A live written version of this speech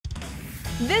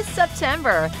This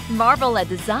September, marvel at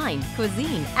design,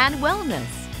 cuisine, and wellness.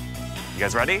 You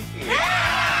guys ready?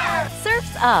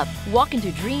 Surf's up. Walk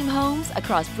into dream homes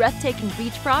across breathtaking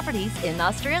beach properties in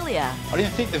Australia. I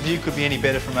didn't think the view could be any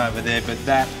better from over there, but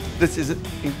this is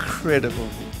incredible.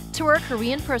 Tour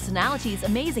Korean personalities'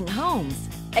 amazing homes.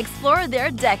 Explore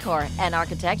their decor and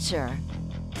architecture.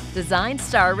 Design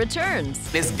Star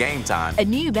returns. It's game time. A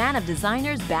new band of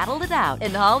designers battled it out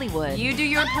in Hollywood. You do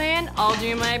your plan, I'll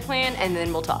do my plan, and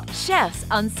then we'll talk. Chefs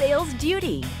on sales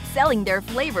duty, selling their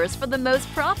flavors for the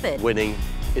most profit. Winning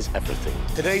is everything.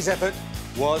 Today's effort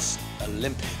was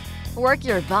Olympic. Work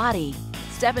your body.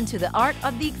 Step into the art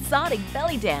of the exotic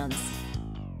belly dance.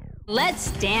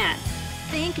 Let's dance.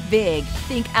 Think big.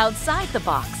 Think outside the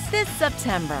box this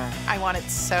September. I want it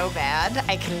so bad,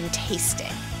 I can taste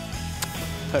it.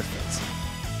 Perfect.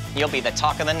 You'll be the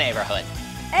talk of the neighborhood.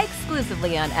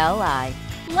 Exclusively on LI.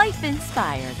 Life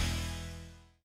inspired.